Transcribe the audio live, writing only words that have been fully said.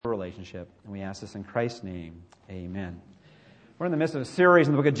relationship. And we ask this in Christ's name. Amen. We're in the midst of a series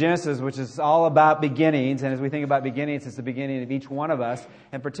in the book of Genesis, which is all about beginnings. And as we think about beginnings, it's the beginning of each one of us.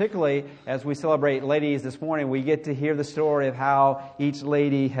 And particularly as we celebrate ladies this morning, we get to hear the story of how each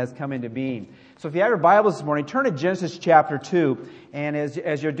lady has come into being. So if you have your Bibles this morning, turn to Genesis chapter 2. And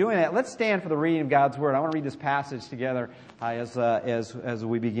as you're doing that, let's stand for the reading of God's Word. I want to read this passage together as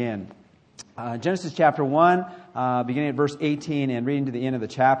we begin. Genesis chapter 1, beginning at verse 18 and reading to the end of the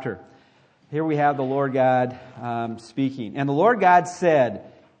chapter. Here we have the Lord God speaking. And the Lord God said,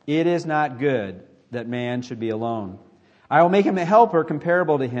 "It is not good that man should be alone. I will make him a helper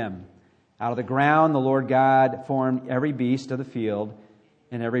comparable to him. Out of the ground the Lord God formed every beast of the field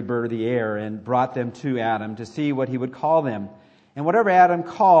and every bird of the air and brought them to Adam to see what he would call them. And whatever Adam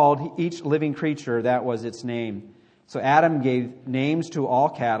called each living creature, that was its name. So Adam gave names to all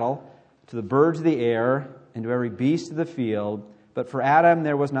cattle, to the birds of the air, and to every beast of the field. But for Adam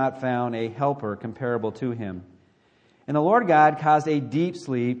there was not found a helper comparable to him. And the Lord God caused a deep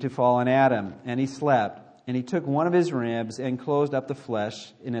sleep to fall on Adam, and he slept. And he took one of his ribs and closed up the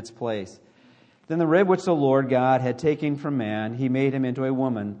flesh in its place. Then the rib which the Lord God had taken from man, he made him into a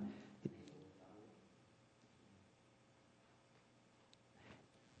woman.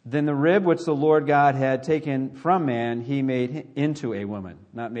 Then the rib which the Lord God had taken from man, he made into a woman.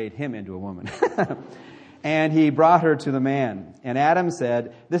 Not made him into a woman. And he brought her to the man. And Adam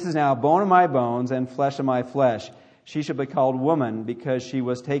said, "This is now bone of my bones and flesh of my flesh. She shall be called woman because she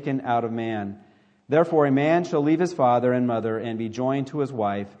was taken out of man. Therefore a man shall leave his father and mother and be joined to his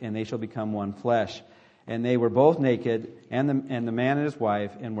wife, and they shall become one flesh. And they were both naked, and the man and his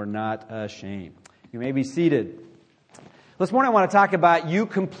wife, and were not ashamed." You may be seated. This morning I want to talk about "You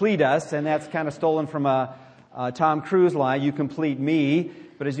Complete Us," and that's kind of stolen from a Tom Cruise line, "You complete me."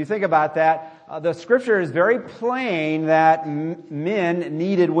 But as you think about that, the Scripture is very plain that men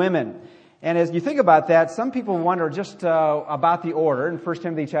needed women. And as you think about that, some people wonder just about the order. In 1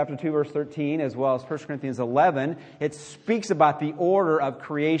 Timothy chapter 2, verse 13, as well as 1 Corinthians 11, it speaks about the order of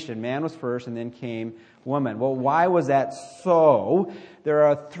creation. Man was first, and then came woman. Well, why was that so? There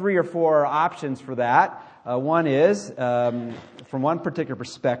are 3 or 4 options for that. One is, from one particular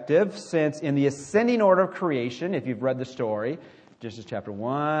perspective, since in the ascending order of creation, if you've read the story, Genesis chapter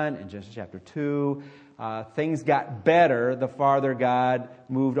 1 and Genesis chapter 2, things got better the farther God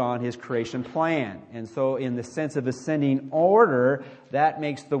moved on His creation plan. And so in the sense of ascending order, that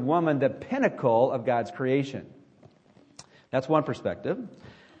makes the woman the pinnacle of God's creation. That's one perspective.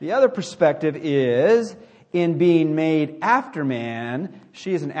 The other perspective is, in being made after man,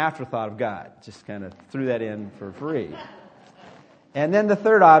 she is an afterthought of God. Just kind of threw that in for free. And then the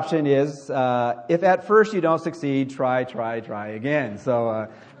third option is, if at first you don't succeed, try again. So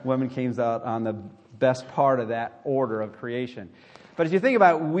woman came out on the best part of that order of creation. But as you think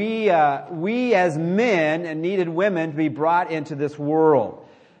about it, we as men needed women to be brought into this world.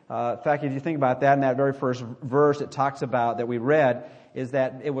 In fact, if you think about that in that very first verse it talks about that we read, is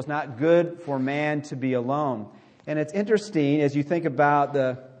that it was not good for man to be alone. And it's interesting as you think about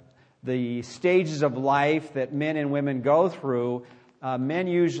the stages of life that men and women go through. Men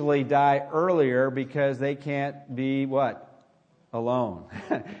usually die earlier because they can't be what? Alone.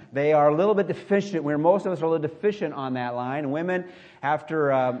 They are a little bit deficient. Most of us are a little deficient on that line. Women,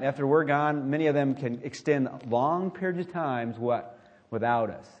 after we're gone, many of them can extend long periods of times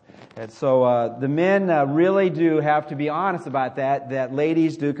without us. And so the men really do have to be honest about that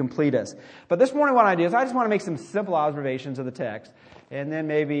ladies do complete us. But this morning what I do is I just want to make some simple observations of the text, and then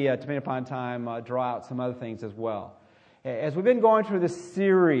maybe, depending upon time, draw out some other things as well. As we've been going through this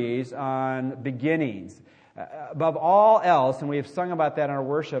series on beginnings, above all else, and we have sung about that in our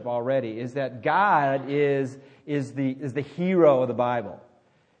worship already, is that God is the hero of the Bible.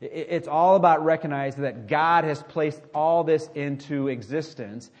 It's all about recognizing that God has placed all this into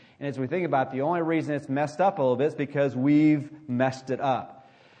existence. And as we think about it, the only reason it's messed up a little bit is because we've messed it up.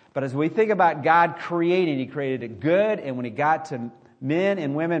 But as we think about God creating, He created it good, and when He got to men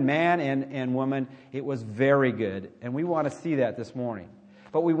and women, man and woman, it was very good. And we want to see that this morning.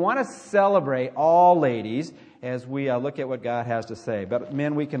 But we want to celebrate all ladies as we look at what God has to say. But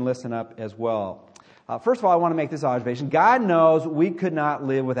men, we can listen up as well. First of all, I want to make this observation. God knows we could not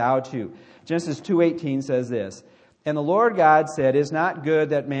live without you. Genesis 2:18 says this, "And the Lord God said, 'It is not good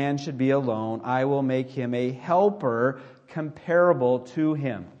that man should be alone. I will make him a helper comparable to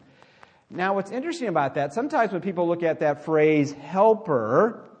him.'" Now, what's interesting about that, sometimes when people look at that phrase,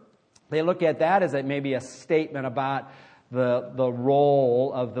 helper, they look at that as maybe a statement about the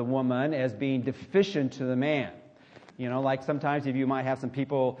role of the woman as being deficient to the man. You know, like sometimes if you might have some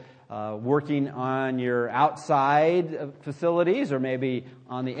people working on your outside facilities or maybe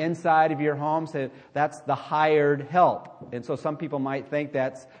on the inside of your home. So that's the hired help. And so some people might think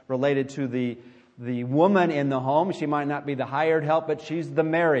that's related to the woman in the home. She might not be the hired help, but she's the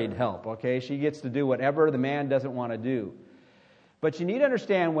married help, okay? She gets to do whatever the man doesn't want to do. But you need to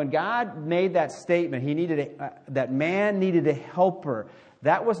understand, when God made that statement, that man needed a helper,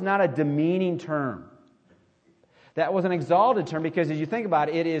 that was not a demeaning term. That was an exalted term, because as you think about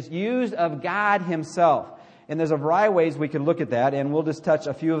it, it is used of God Himself. And there's a variety of ways we could look at that, and we'll just touch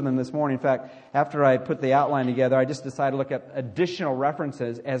a few of them this morning. In fact, after I put the outline together, I just decided to look at additional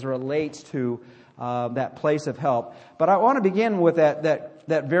references as it relates to that place of help. But I want to begin with that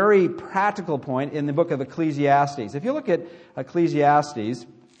very practical point in the book of Ecclesiastes. If you look at Ecclesiastes,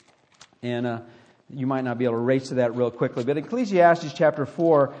 and you might not be able to race to that real quickly, but Ecclesiastes chapter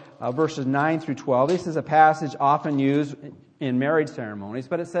 4, verses 9 through 12, this is a passage often used in marriage ceremonies,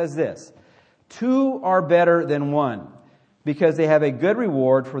 but it says this: "Two are better than one, because they have a good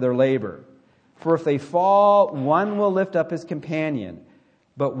reward for their labor. For if they fall, one will lift up his companion.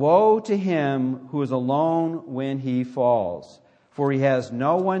 But woe to him who is alone when he falls, for he has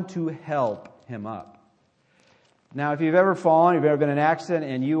no one to help him up." Now, if you've ever fallen, if you've ever been in an accident,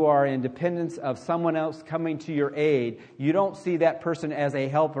 and you are in dependence of someone else coming to your aid, you don't see that person as a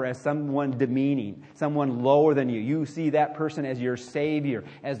helper, as someone demeaning, someone lower than you. You see that person as your Savior,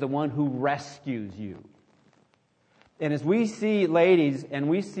 as the one who rescues you. And as we see, ladies, and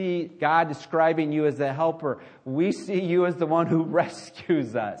we see God describing you as the helper, we see you as the one who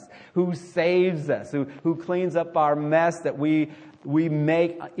rescues us, who saves us, who cleans up our mess that we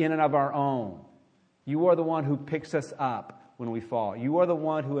make in and of our own. You are the one who picks us up when we fall. You are the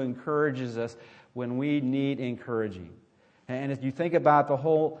one who encourages us when we need encouraging. And as you think about the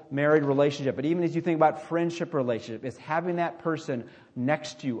whole married relationship, but even as you think about friendship relationship, it's having that person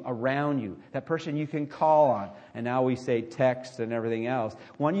next to you, around you, that person you can call on. And now we say text and everything else.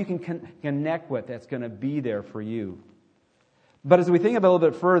 One you can connect with that's going to be there for you. But as we think about it a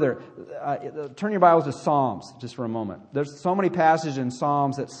little bit further, turn your Bibles to Psalms just for a moment. There's so many passages in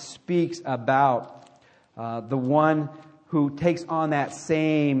Psalms that speaks about the one who takes on that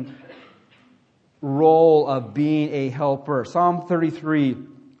same role of being a helper. Psalm 33,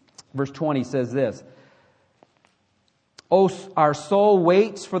 verse 20 says this: "Oh, our soul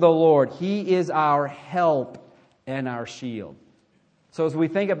waits for the Lord. He is our help and our shield." So as we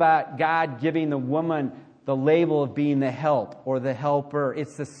think about God giving the woman the label of being the help or the helper,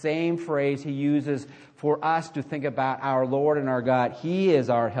 it's the same phrase He uses for us to think about our Lord and our God. He is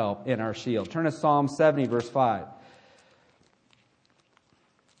our help and our shield. Turn to Psalm 70, verse 5.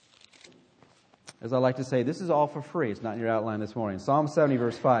 As I like to say, this is all for free. It's not in your outline this morning. Psalm 70,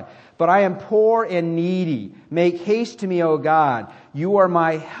 verse 5. "But I am poor and needy. Make haste to me, O God. You are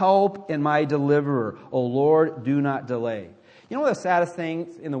my help and my deliverer. O Lord, do not delay." You know one of the saddest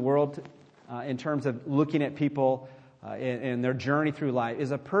things in the world in terms of looking at people in their journey through life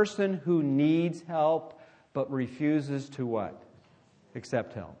is a person who needs help but refuses to what?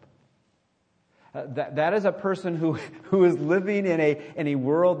 Accept help. That is a person who is living in a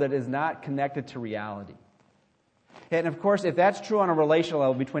world that is not connected to reality. And of course, if that's true on a relational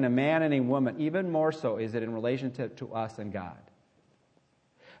level between a man and a woman, even more so is it in relation to us and God.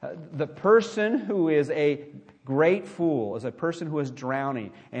 The person who is a great fool is a person who is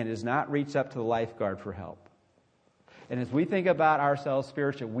drowning and has not reached up to the lifeguard for help. And as we think about ourselves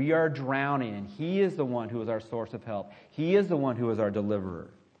spiritually, we are drowning, and He is the one who is our source of help. He is the one who is our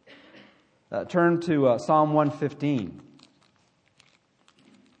deliverer. Turn to Psalm 115.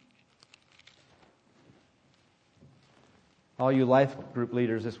 All you life group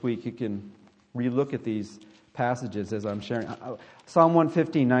leaders this week, you can relook at these passages as I'm sharing. Psalm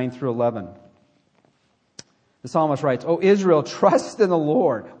 115, 9 through 11. The psalmist writes, "O Israel, trust in the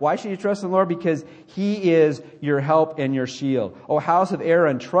Lord." Why should you trust in the Lord? Because He is your help and your shield. O house of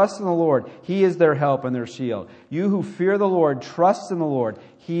Aaron, trust in the Lord. He is their help and their shield. You who fear the Lord, trust in the Lord.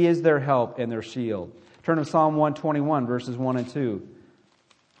 He is their help and their shield. Turn to Psalm 121, verses 1 and 2.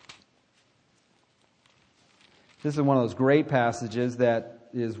 This is one of those great passages that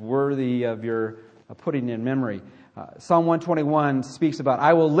is worthy of your putting in memory. Psalm 121 speaks about,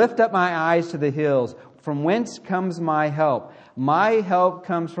 "I will lift up my eyes to the hills. From whence comes my help? My help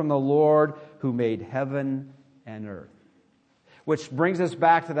comes from the Lord who made heaven and earth." Which brings us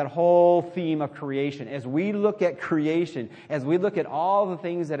back to that whole theme of creation. As we look at creation, as we look at all the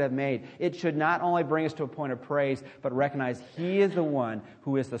things that have made, it should not only bring us to a point of praise, but recognize He is the one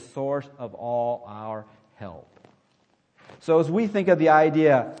who is the source of all our help. So as we think of the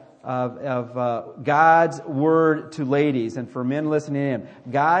idea God's word to ladies and for men listening in.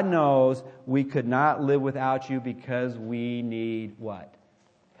 God knows we could not live without you because we need what?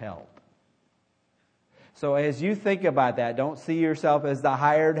 Help. So as you think about that, don't see yourself as the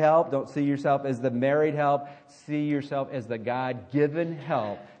hired help. Don't see yourself as the married help. See yourself as the God-given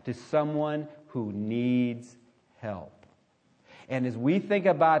help to someone who needs help. And as we think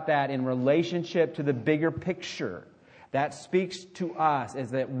about that in relationship to the bigger picture, that speaks to us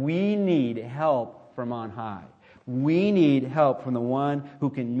as that we need help from on high. We need help from the one who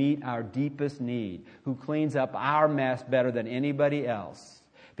can meet our deepest need, who cleans up our mess better than anybody else,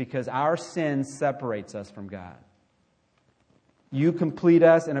 because our sin separates us from God. You complete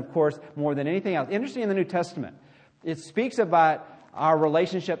us, and of course, more than anything else. Interesting in the New Testament, it speaks about our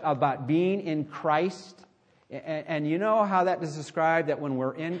relationship, about being in Christ. And you know how that is described, that when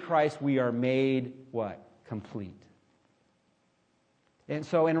we're in Christ, we are made what? Complete. And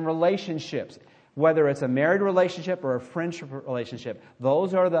so in relationships, whether it's a married relationship or a friendship relationship,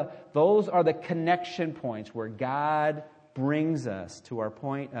 those are the connection points where God brings us to our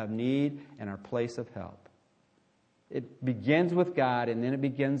point of need and our place of help. It begins with God, and then it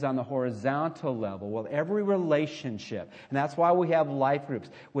begins on the horizontal level with every relationship. And that's why we have life groups,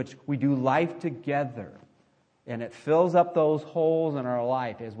 which we do life together. And it fills up those holes in our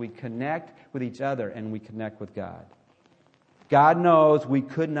life as we connect with each other and we connect with God. God knows we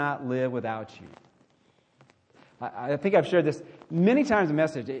could not live without you. I think I've shared this many times in the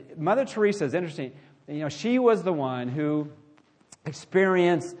message. Mother Teresa is interesting. She was the one who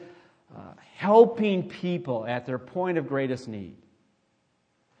experienced helping people at their point of greatest need.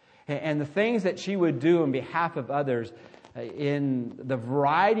 And the things that she would do on behalf of others in the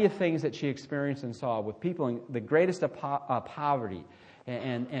variety of things that she experienced and saw with people in the greatest of poverty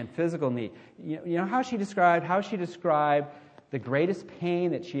and physical need. You know how she described the greatest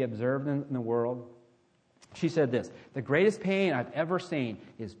pain that she observed in the world? She said this: the greatest pain I've ever seen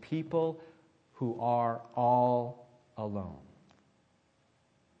is people who are all alone.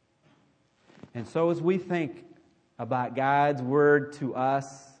 And so as we think about God's word to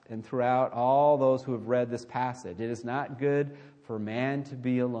us and throughout all those who have read this passage, it is not good for man to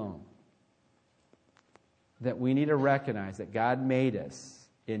be alone. That we need to recognize that God made us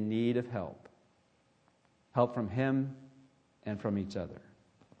in need of help. Help from Him and from each other.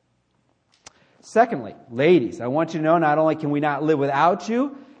 Secondly, ladies, I want you to know not only can we not live without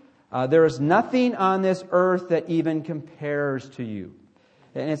you, there is nothing on this earth that even compares to you.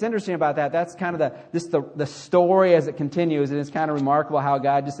 And it's interesting about that. That's kind of the story as it continues, and it's kind of remarkable how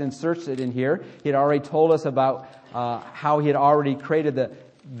God just inserts it in here. He had already told us about how He had already created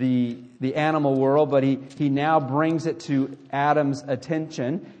the animal world, but he now brings it to Adam's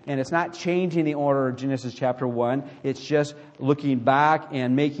attention, and it's not changing the order of Genesis chapter 1. It's just looking back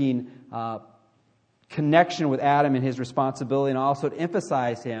and making connection with Adam and his responsibility, and also to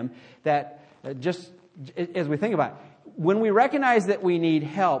emphasize him that just as we think about it, when we recognize that we need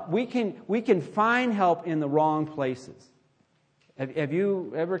help, we can find help in the wrong places. Have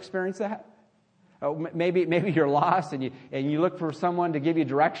you ever experienced that? Maybe you're lost and you look for someone to give you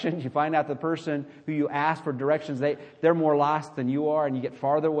directions. You find out the person who you ask for directions, they're more lost than you are, and you get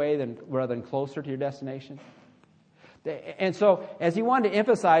farther away rather than closer to your destination. And so, as he wanted to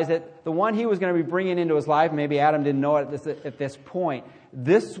emphasize that the one he was going to be bringing into his life, maybe Adam didn't know it at this point,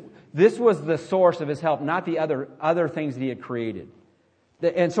 this was the source of his help, not the other things that he had created.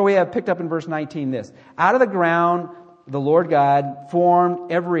 And so we have picked up in verse 19 this: out of the ground the Lord God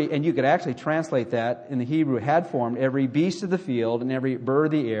formed every, and you could actually translate that in the Hebrew, had formed every beast of the field and every bird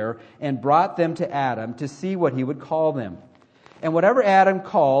of the air, and brought them to Adam to see what he would call them. And whatever Adam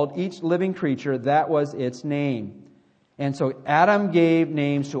called each living creature, that was its name. And so Adam gave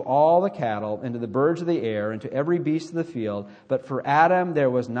names to all the cattle and to the birds of the air and to every beast of the field. But for Adam there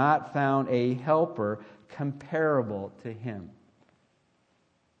was not found a helper comparable to him.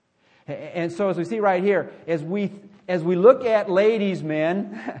 And so as we see right here, as we look at ladies,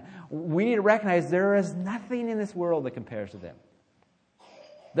 men, we need to recognize there is nothing in this world that compares to them.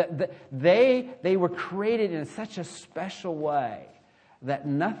 They were created in such a special way that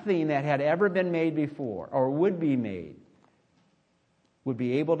nothing that had ever been made before or would be made would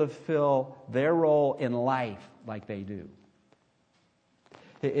be able to fill their role in life like they do.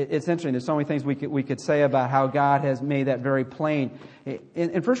 It's interesting. There's so many things we could say about how God has made that very plain.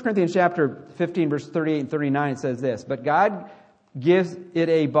 In 1 Corinthians chapter 15, verse 38 and 39, it says this: but God gives it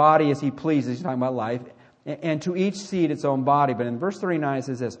a body as He pleases. He's talking about life. And to each seed its own body. But in verse 39 it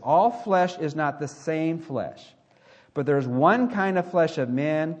says this: all flesh is not the same flesh, but there is one kind of flesh of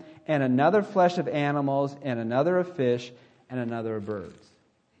men, and another flesh of animals, and another of fish, and another of birds.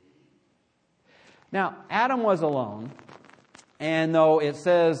 Now, Adam was alone, and though it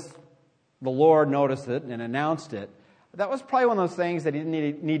says the Lord noticed it and announced it, that was probably one of those things that he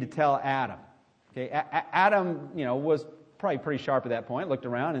didn't need to tell Adam. Okay, Adam, was probably pretty sharp at that point, looked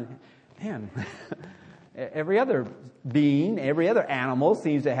around and, man, every other being, every other animal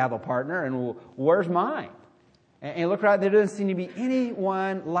seems to have a partner, and where's mine? And look around, there doesn't seem to be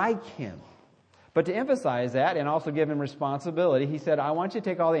anyone like him. But to emphasize that and also give him responsibility, he said, I want you to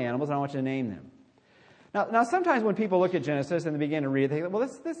take all the animals and I want you to name them. Now sometimes when people look at Genesis and they begin to read it, they think, well,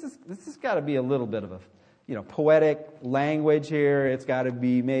 this has got to be a little bit of a poetic language here. It's got to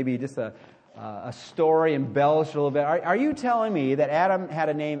be maybe just a story embellished a little bit. Are you telling me that Adam had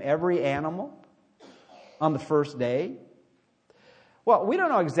to name every animal on the first day? Well, we don't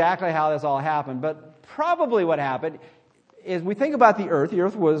know exactly how this all happened, but probably what happened is we think about the earth. The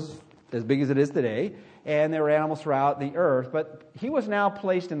earth was as big as it is today, and there were animals throughout the earth, but he was now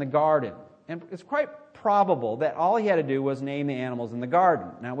placed in the garden. And it's quite probable that all he had to do was name the animals in the garden.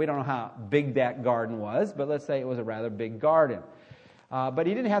 Now, we don't know how big that garden was, but let's say it was a rather big garden. But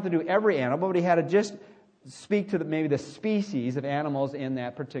he didn't have to do every animal, but he had to just speak to maybe the species of animals in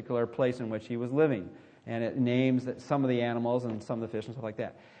that particular place in which he was living. And it names some of the animals and some of the fish and stuff like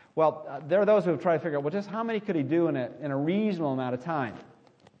that. Well, there are those who have tried to figure out, well, just how many could he do in a reasonable amount of time?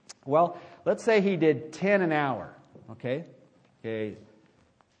 Well, let's say he did 10 an hour, okay?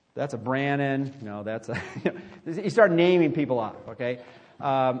 That's a Brannon, that's a... he started naming people off, okay?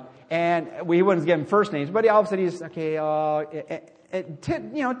 And we wouldn't give him first names, but all of a sudden he's, okay,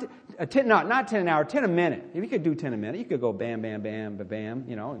 10, not 10 an hour, 10 a minute. If you could do 10 a minute, you could go bam, bam, bam, bam, bam,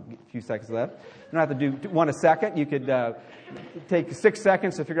 a few seconds left. You don't have to do 1 a second. You could take 6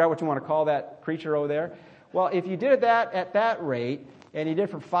 seconds to figure out what you want to call that creature over there. Well, if you did that at that rate, and you did it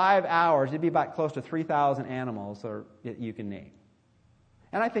for 5 hours, it'd be about close to 3,000 animals you can name.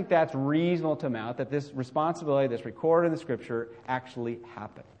 And I think that's reasonable to amount that this responsibility that's recorded in the Scripture actually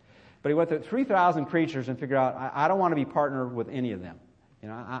happened. But he went through 3,000 creatures and figured out, I don't want to be partnered with any of them.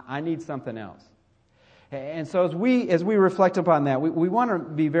 I need something else. And so as we reflect upon that, we want to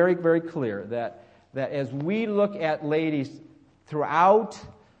be very, very clear that as we look at ladies throughout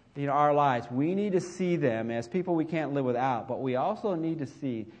our lives, we need to see them as people we can't live without, but we also need to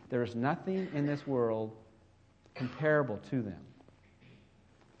see there's nothing in this world comparable to them.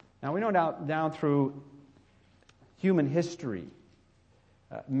 Now, we know down through human history,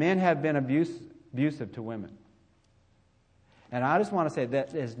 men have been abusive to women. And I just want to say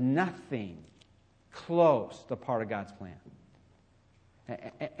that is nothing close to part of God's plan.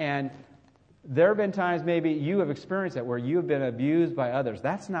 And there have been times maybe you have experienced that where you have been abused by others.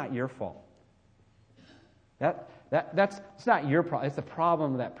 That's not your fault. It's not your problem. It's the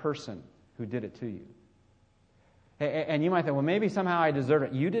problem of that person who did it to you. And you might think, well, maybe somehow I deserve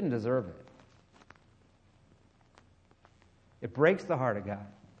it. You didn't deserve it. It breaks the heart of God.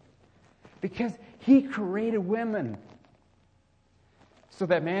 Because He created women so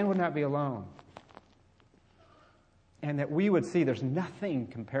that man would not be alone. And that we would see there's nothing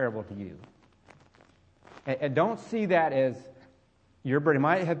comparable to you. And don't see that as your burden. It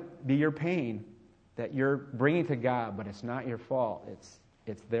might be your pain that you're bringing to God, but it's not your fault.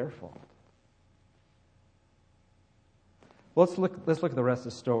 It's their fault. Let's look at the rest of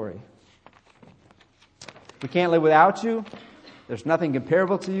the story. We can't live without you. There's nothing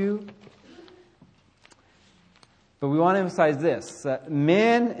comparable to you. But we want to emphasize this.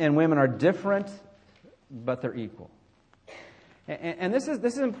 Men and women are different, but they're equal. And this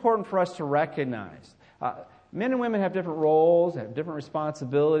is important for us to recognize. Men and women have different roles, have different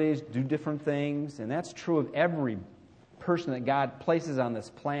responsibilities, do different things, and that's true of every person that God places on this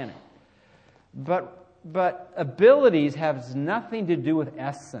planet. But abilities have nothing to do with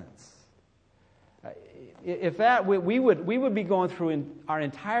essence. If that, we would be going through our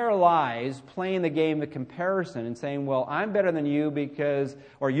entire lives playing the game of comparison and saying, well, I'm better than you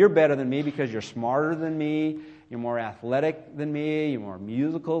or you're better than me because you're smarter than me, you're more athletic than me, you're more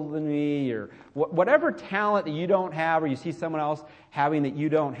musical than me, or whatever talent that you don't have or you see someone else having that you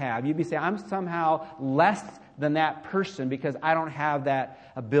don't have. You'd be saying, I'm somehow less than that person because I don't have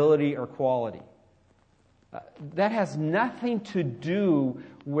that ability or quality. That has nothing to do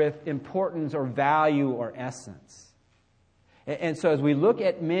with importance or value or essence. And so as we look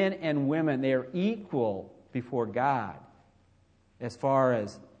at men and women, they are equal before God as far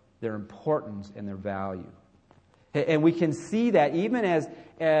as their importance and their value. And we can see that even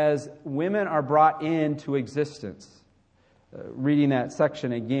as women are brought into existence. Reading that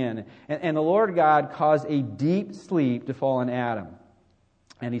section again. And the Lord God caused a deep sleep to fall on Adam,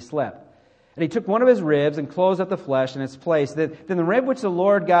 and he slept. And he took one of his ribs and closed up the flesh in its place. Then the rib which the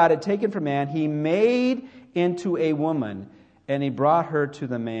Lord God had taken from man, he made into a woman, and he brought her to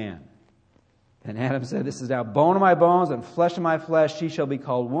the man. And Adam said, this is now bone of my bones and flesh of my flesh. She shall be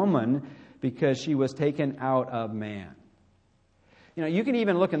called woman, because she was taken out of man. You know, you can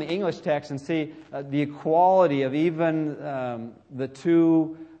even look in the English text and see the equality of even the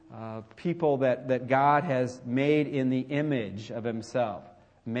two people that God has made in the image of himself,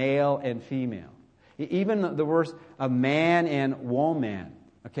 male and female. Even the words of man and woman,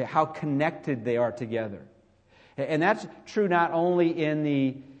 okay, how connected they are together. And that's true not only in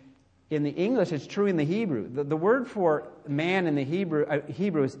the English, it's true in the Hebrew. The word for man in the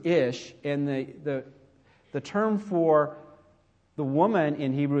Hebrew is ish, and the term for the woman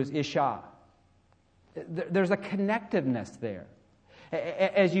in Hebrew is isha. There's a connectiveness there.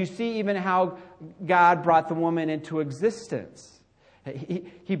 As you see even how God brought the woman into existence.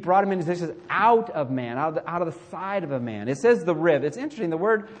 He brought him into existence out of man, out of the side of a man. It says the rib. It's interesting. The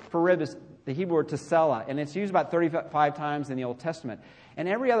word for rib is the Hebrew word tesela, and it's used about 35 times in the Old Testament. And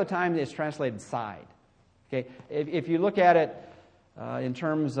every other time it's translated side. Okay, if you look at it in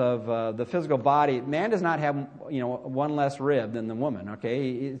terms of the physical body, man does not have one less rib than the woman. Okay,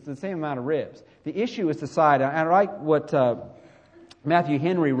 it's the same amount of ribs. The issue is the side. I like what Matthew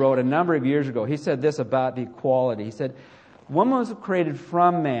Henry wrote a number of years ago. He said this about the equality. He said, "Woman was created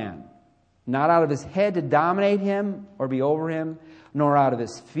from man, not out of his head to dominate him or be over him, nor out of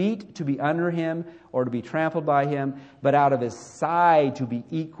his feet to be under him or to be trampled by him, but out of his side to be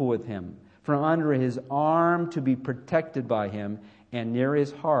equal with him, from under his arm to be protected by him, and near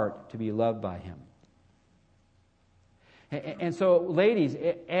his heart to be loved by him." And so, ladies,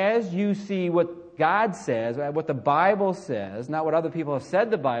 as you see what God says, what the Bible says, not what other people have said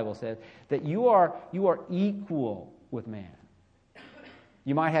the Bible says, that you are equal with man.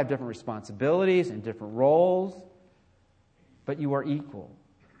 You might have different responsibilities and different roles, but you are equal.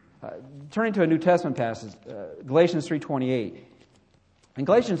 Turning to a New Testament passage, Galatians 3:28. And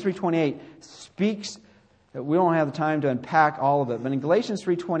Galatians 3:28 speaks, we don't have the time to unpack all of it, but in Galatians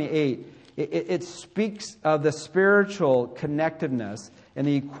 3:28, it speaks of the spiritual connectiveness and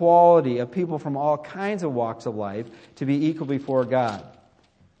the equality of people from all kinds of walks of life to be equal before God.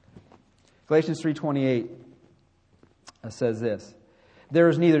 Galatians 3:28 says this: "There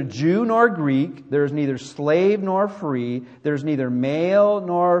is neither Jew nor Greek, there is neither slave nor free, there is neither male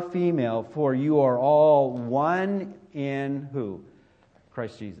nor female, for you are all one in" who?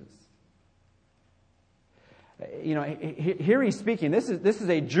 Christ Jesus. You know, here he's speaking. This is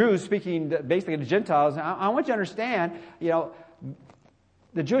a Jew speaking basically to Gentiles. I want you to understand,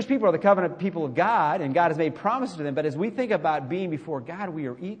 the Jewish people are the covenant people of God, and God has made promises to them. But as we think about being before God, we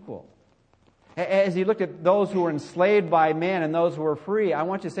are equal. As you look at those who are enslaved by men and those who are free, I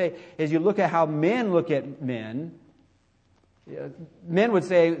want you to say, as you look at how men look at men, men would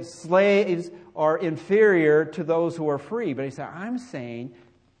say slaves are inferior to those who are free. But he said, I'm saying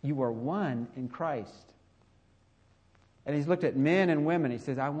you are one in Christ. And he's looked at men and women. He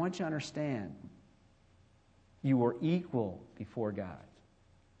says, I want you to understand you are equal before God.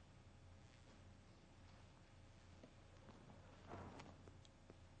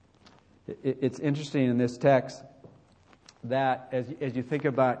 It's interesting in this text that as you think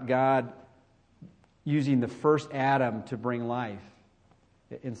about God using the first Adam to bring life,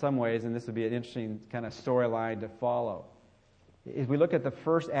 in some ways, and this would be an interesting kind of storyline to follow. As we look at the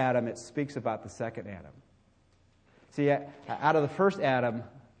first Adam, it speaks about the second Adam. See, out of the first Adam,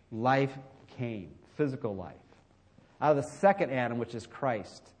 life came, physical life. Out of the second Adam, which is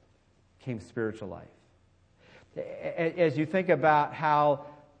Christ, came spiritual life. As you think about how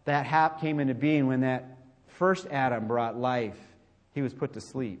that came into being, when that first Adam brought life, he was put to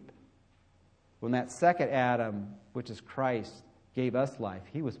sleep. When that second Adam, which is Christ, gave us life,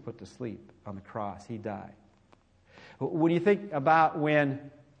 he was put to sleep on the cross. He died. When you think about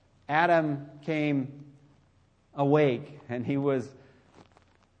when Adam came awake and he was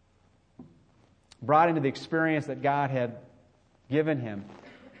brought into the experience that God had given him,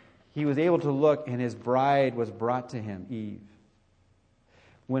 he was able to look, and his bride was brought to him, Eve.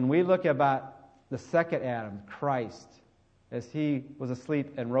 When we look about the second Adam, Christ, as he was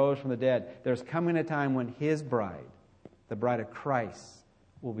asleep and rose from the dead, there's coming a time when his bride, the bride of Christ,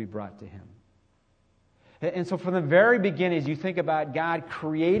 will be brought to him. And so from the very beginning, as you think about God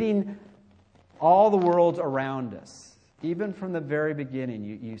creating all the worlds around us, even from the very beginning,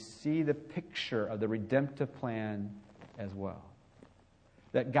 you see the picture of the redemptive plan as well.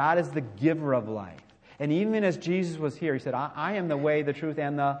 That God is the giver of life. And even as Jesus was here, he said, I am the way, the truth,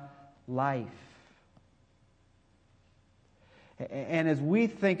 and the life. And as we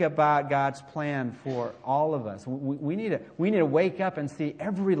think about God's plan for all of us, we need to wake up and see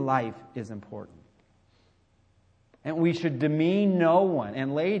every life is important. And we should demean no one.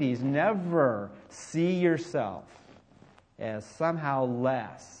 And ladies, never see yourself as somehow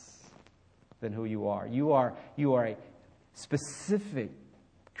less than who you are. You are a specific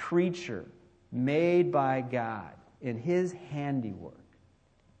creature made by God in His handiwork.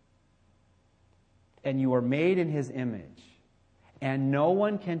 And you are made in His image. And no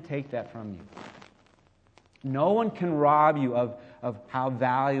one can take that from you. No one can rob you of how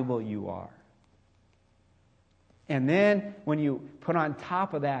valuable you are. And then when you put on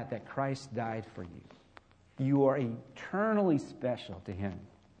top of that Christ died for you, you are eternally special to Him.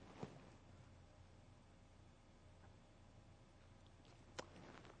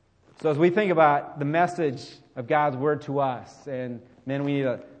 So as we think about the message of God's Word to us, and men, we need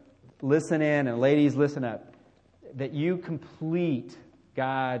to listen in, and ladies, listen up, that you complete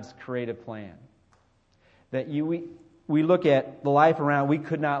God's creative plan. That we look at the life around, we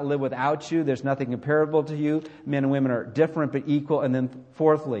could not live without you. There's nothing comparable to you. Men and women are different but equal. And then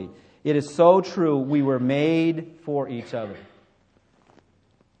fourthly, it is so true, we were made for each other.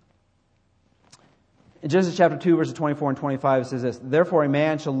 In Genesis chapter 2, verses 24 and 25, it says this, "Therefore a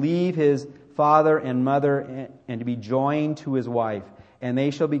man shall leave his father and mother and to be joined to his wife, and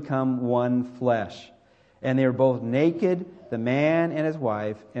they shall become one flesh. And they were both naked, the man and his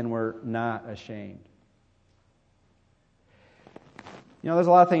wife, and were not ashamed." You know, there's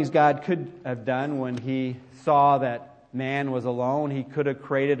a lot of things God could have done when He saw that man was alone. He could have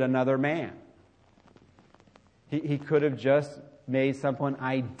created another man. He could have just made someone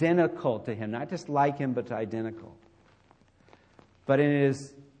identical to him, not just like him, but identical. But in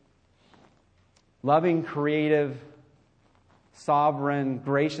His loving, creative, sovereign,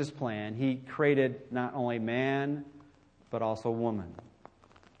 gracious plan, He created not only man, but also woman,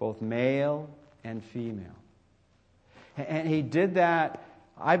 both male and female. And He did that,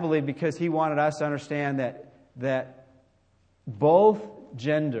 I believe, because He wanted us to understand that both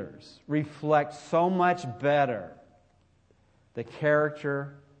genders reflect so much better the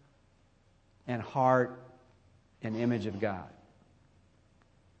character and heart and image of God.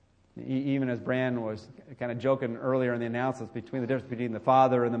 Even as Brand was kind of joking earlier in the announcements between the difference between the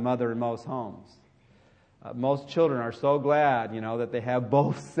father and the mother in most homes. Most children are so glad, that they have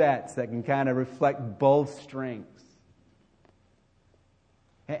both sets that can kind of reflect both strengths.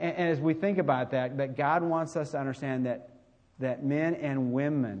 And as we think about that God wants us to understand that men and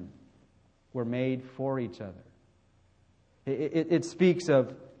women were made for each other. It speaks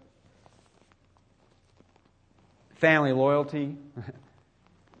of family loyalty,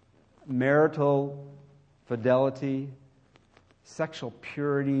 marital fidelity, sexual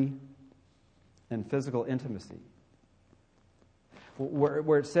purity, and physical intimacy.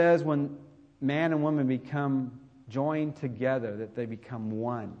 Where it says when man and woman become joined together, that they become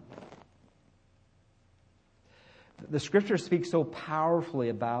one. The Scripture speaks so powerfully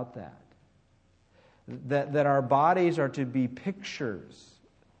about that our bodies are to be pictures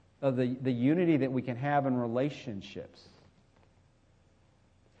of the unity that we can have in relationships.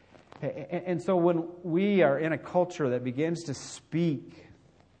 And so when we are in a culture that begins to speak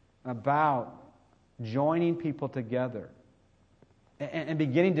about joining people together and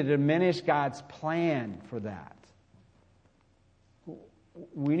beginning to diminish God's plan for that,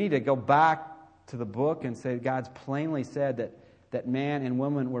 we need to go back to the book and say God's plainly said that man and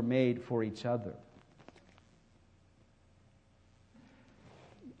woman were made for each other.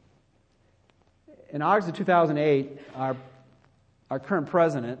 In August of 2008, our current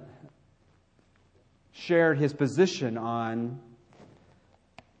president shared his position on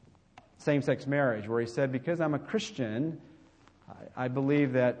same-sex marriage, where he said, because I'm a Christian, I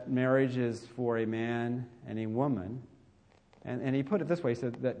believe that marriage is for a man and a woman. And he put it this way, he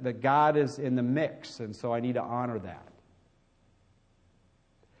said that God is in the mix, and so I need to honor that.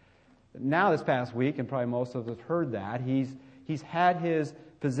 Now this past week, and probably most of us have heard that, he's had his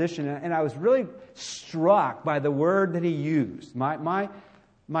position, and I was really struck by the word that he used. My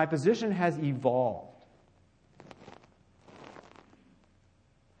position has evolved.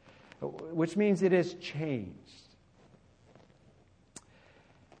 Which means it has changed.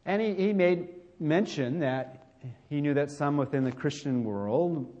 And he made mention that he knew that some within the Christian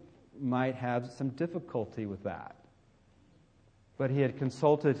world might have some difficulty with that. But he had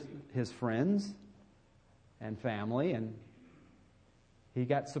consulted his friends and family, and he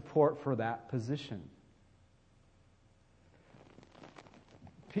got support for that position.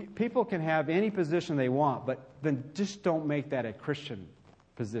 People can have any position they want, but then just don't make that a Christian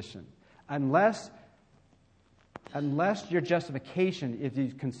position. Unless unless your justification is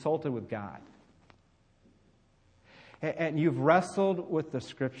you've consulted with God and you've wrestled with the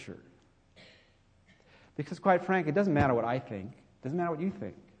Scripture. Because quite frankly, it doesn't matter what I think. It doesn't matter what you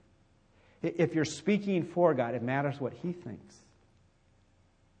think. If you're speaking for God, it matters what He thinks.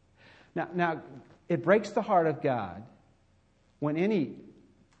 Now, it breaks the heart of God when any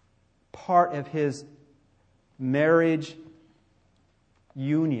part of His marriage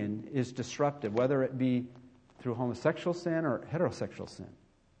union is disrupted, whether it be through homosexual sin or heterosexual sin.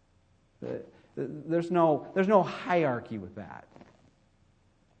 There's no hierarchy with that.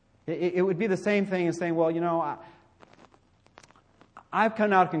 It would be the same thing as saying, well, I've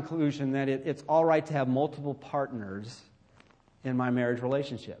come out to the conclusion that it's all right to have multiple partners in my marriage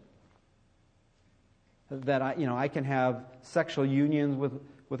relationship. That I can have sexual unions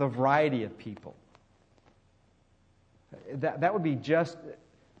with a variety of people. That would be just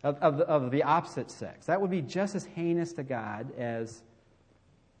of the opposite sex. That would be just as heinous to God as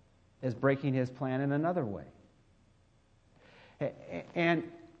breaking His plan in another way. And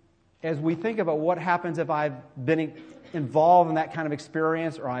as we think about what happens if I've been involved in that kind of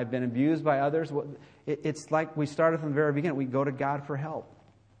experience or I've been abused by others, it's like we started from the very beginning. We go to God for help.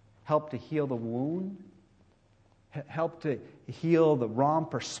 Help to heal the wound. Help to heal the wrong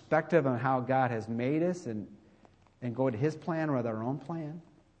perspective on how God has made us and go to His plan rather than our own plan.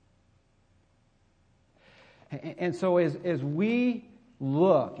 And so as we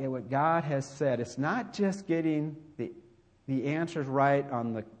look at what God has said, it's not just getting the answers right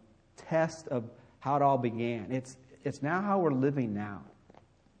on the test of how it all began. It's now how we're living now.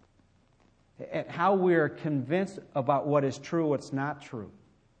 And how we're convinced about what is true, what's not true.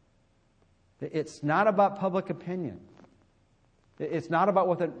 It's not about public opinion. It's not about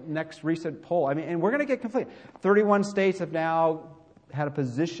what the next recent poll. And we're going to get conflicted. 31 states have now had a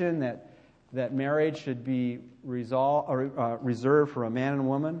position that marriage should be reserved for a man and a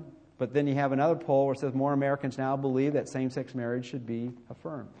woman. But then you have another poll where it says more Americans now believe that same-sex marriage should be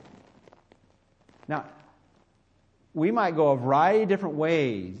affirmed. Now, we might go a variety of different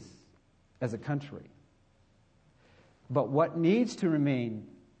ways as a country. But what needs to remain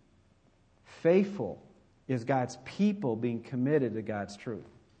faithful is God's people being committed to God's truth.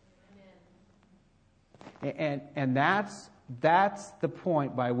 Amen. And that's the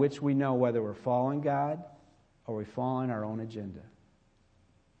point by which we know whether we're following God or we're following our own agenda.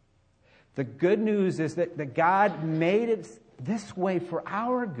 The good news is that God made it this way for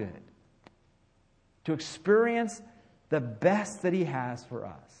our good, to experience the best that He has for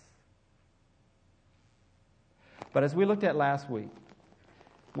us. But as we looked at last week,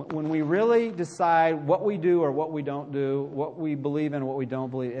 when we really decide what we do or what we don't do, what we believe in and what we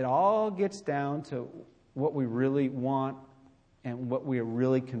don't believe, it all gets down to what we really want and what we are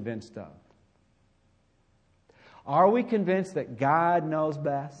really convinced of. Are we convinced that God knows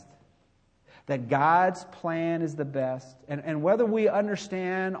best? That God's plan is the best? And whether we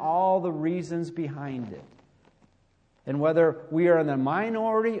understand all the reasons behind it, and whether we are in the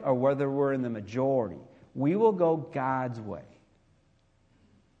minority or whether we're in the majority, we will go God's way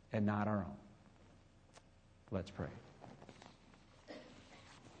and not our own. Let's pray.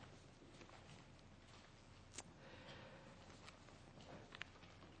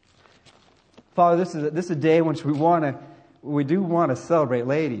 Father, this is a day in which we do want to celebrate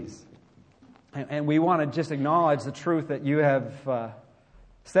ladies. And we want to just acknowledge the truth that you have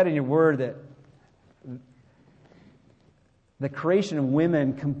said in your word that the creation of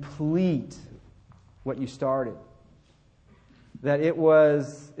women complete what you started. That it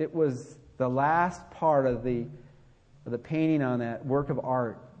was the last part of the painting on that work of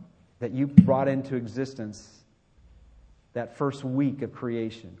art that you brought into existence that first week of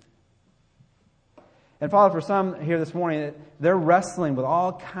creation. And Father, for some here this morning, they're wrestling with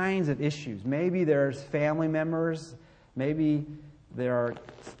all kinds of issues. Maybe there's family members, maybe there are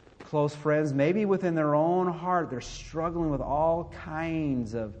close friends, maybe within their own heart they're struggling with all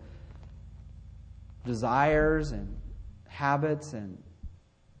kinds of desires and habits and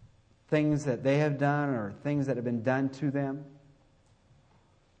things that they have done or things that have been done to them.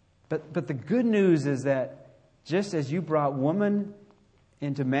 But the good news is that just as you brought woman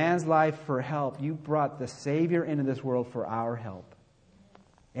into man's life for help, you brought the Savior into this world for our help.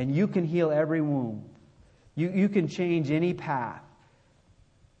 And you can heal every wound. You can change any path.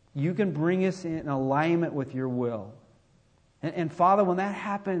 You can bring us in alignment with your will. And Father, when that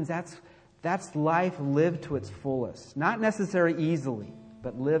happens, that's life lived to its fullest. Not necessarily easily,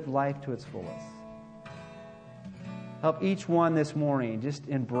 but lived life to its fullest. Help each one this morning just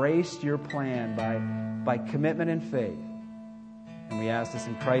embrace your plan by commitment and faith. And we ask this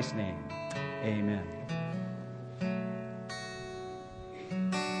in Christ's name. Amen.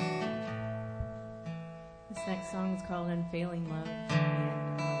 This next song is called Unfailing Love,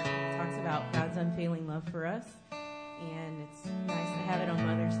 and it talks about God's unfailing love for us. And it's nice to have it on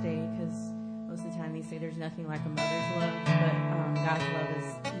Mother's Day because most of the time they say there's nothing like a mother's love, but God's love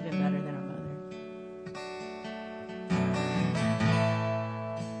is even better than our mother.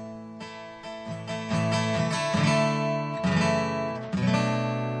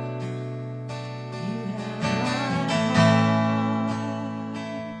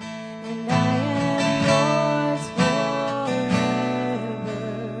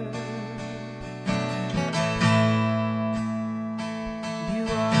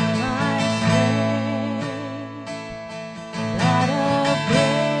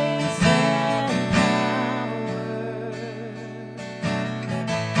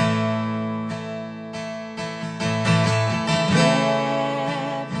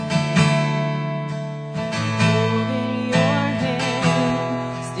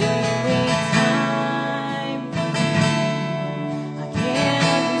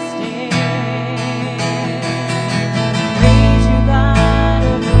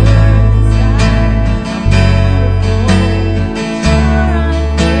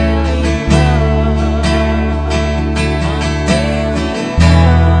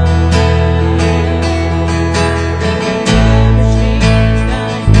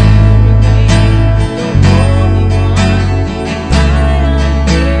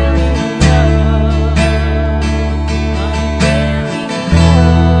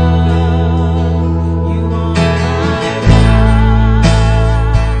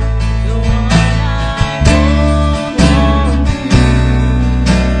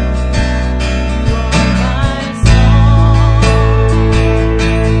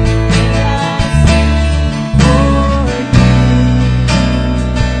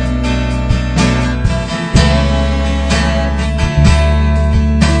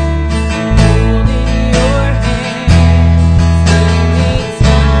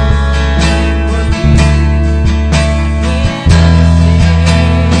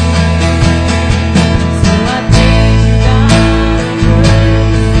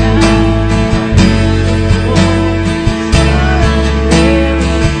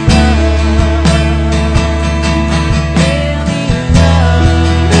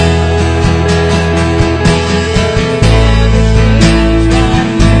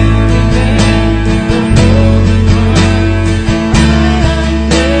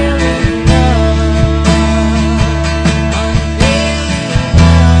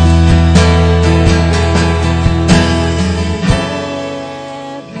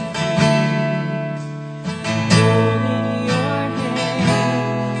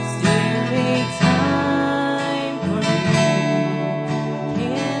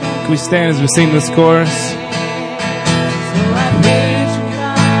 We stand as we sing this chorus.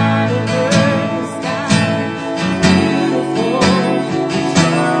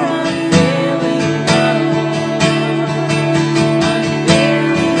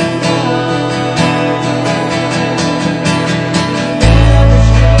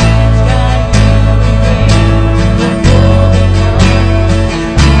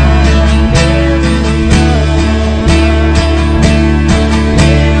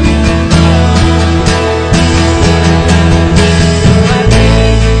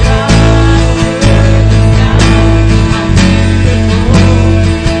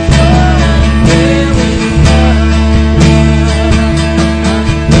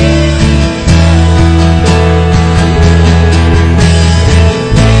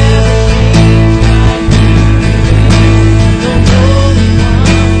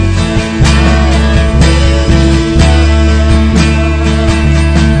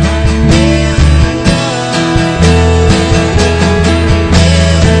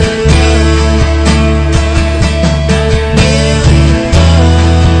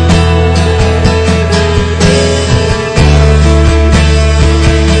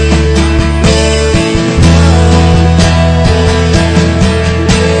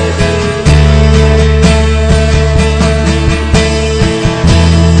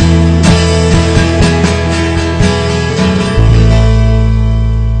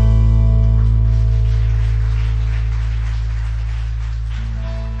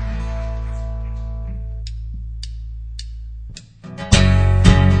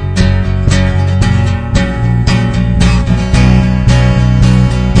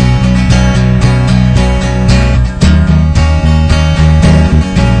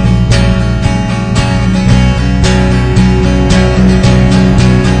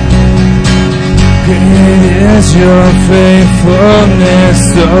 Is your faithfulness,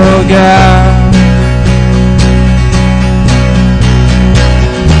 oh God?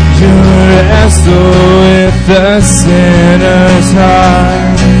 You rest, oh, with the sinner's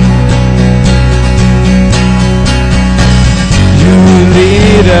heart. You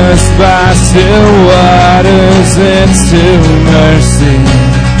lead us by still waters into mercy,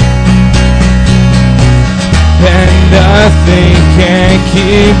 and nothing can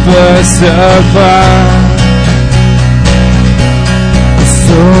keep us apart.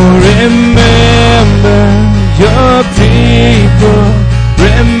 So remember your people,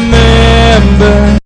 remember